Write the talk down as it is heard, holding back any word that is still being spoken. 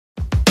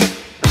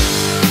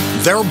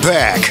They're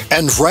back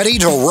and ready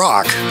to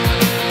rock.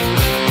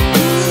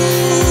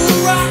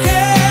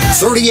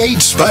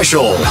 38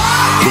 Special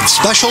with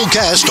special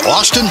guest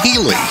Austin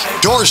Healy.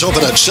 Doors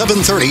open at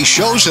 7:30,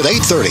 shows at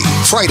 8:30.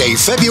 Friday,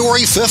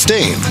 February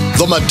 15th.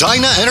 The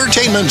Medina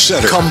Entertainment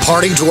Center. Come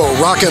party to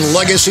a rockin'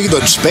 legacy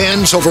that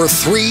spans over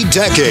 3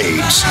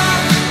 decades.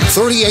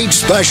 38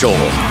 Special.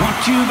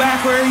 Want you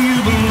back where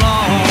you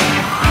belong.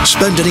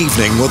 Spend an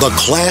evening with a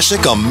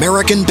classic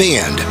American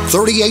band.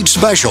 38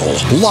 Special,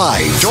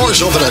 live.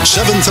 Doors open at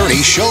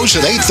 7:30, shows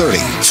at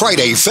 8:30.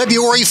 Friday,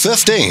 February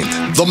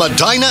 15th. The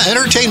Medina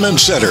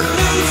Entertainment Center.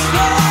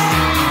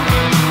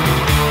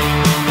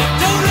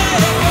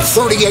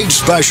 38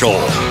 Special.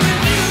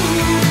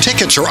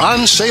 Tickets are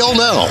on sale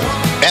now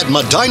at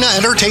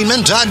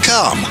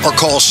medinaentertainment.com or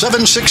call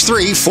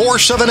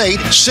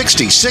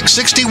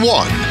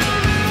 763-478-6661.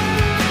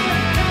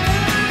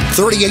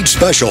 38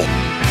 Special.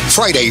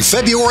 Friday,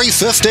 February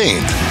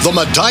 15th, the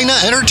Medina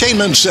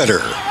Entertainment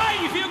Center.